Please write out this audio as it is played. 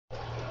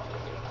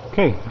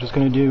Okay, I'm just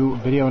going to do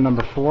video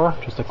number 4,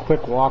 just a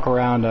quick walk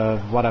around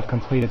of what I've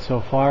completed so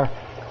far.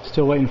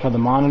 Still waiting for the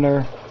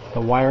monitor,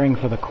 the wiring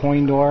for the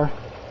coin door,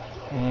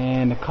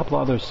 and a couple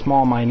other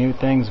small minute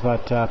things,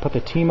 but put the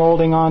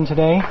T-moulding on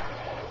today.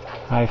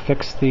 I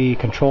fixed the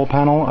control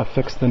panel, I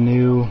fixed the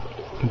new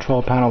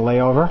control panel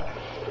layover,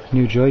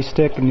 new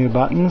joystick, new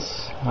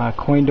buttons.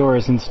 Coin door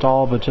is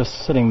installed but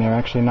just sitting there,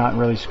 actually not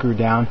really screwed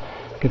down.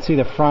 You can see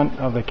the front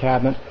of the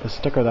cabinet, the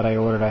sticker that I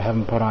ordered I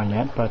haven't put on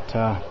yet,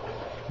 but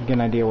you get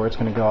an idea where it's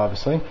going to go,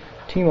 obviously.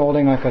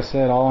 T-moulding, like I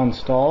said, all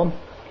installed.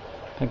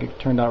 I think it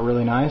turned out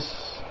really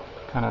nice.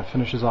 Kind of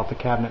finishes off the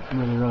cabinet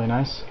really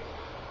nice.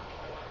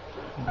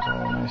 There's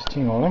all nice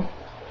T-moulding.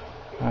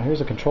 Here's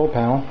a control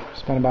panel.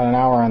 Spent about an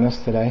hour on this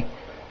today.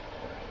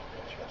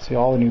 As you can see,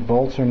 all the new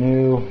bolts are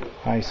new.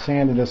 I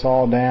sanded this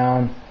all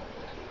down.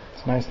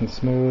 It's nice and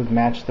smooth.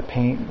 Matched the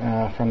paint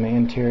from the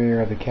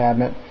interior of the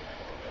cabinet.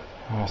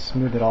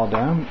 Smoothed it all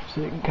down.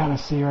 So you can kind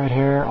of see right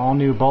here, all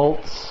new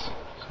bolts.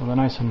 So they're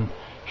nice and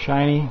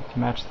shiny to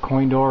match the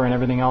coin door and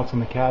everything else in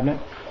the cabinet.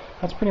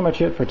 That's pretty much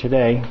it for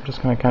today. I'm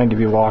just going to kind of give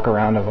you a walk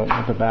around of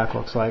what the back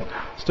looks like.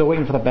 Still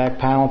waiting for the back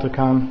panel to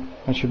come.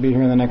 That should be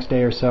here in the next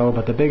day or so,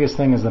 but the biggest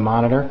thing is the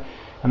monitor,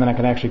 and then I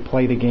can actually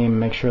play the game and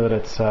make sure that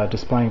it's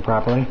displaying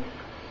properly.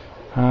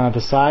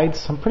 The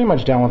sides, I'm pretty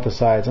much done with the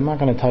sides. I'm not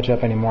going to touch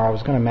up anymore. I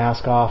was going to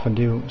mask off and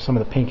do some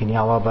of the pink and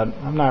yellow, but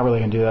I'm not really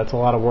going to do that. It's a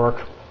lot of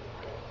work,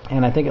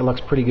 and I think it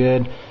looks pretty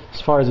good.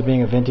 As far as it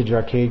being a vintage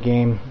arcade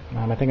game,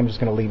 I think I'm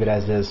just going to leave it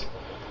as is.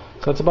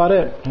 So that's about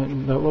it.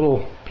 And the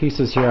little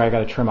pieces here I got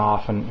to trim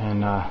off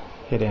and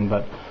hit in,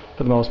 but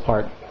for the most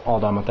part, all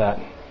done with that.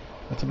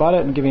 That's about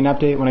it, and give you an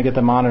update when I get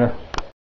the monitor.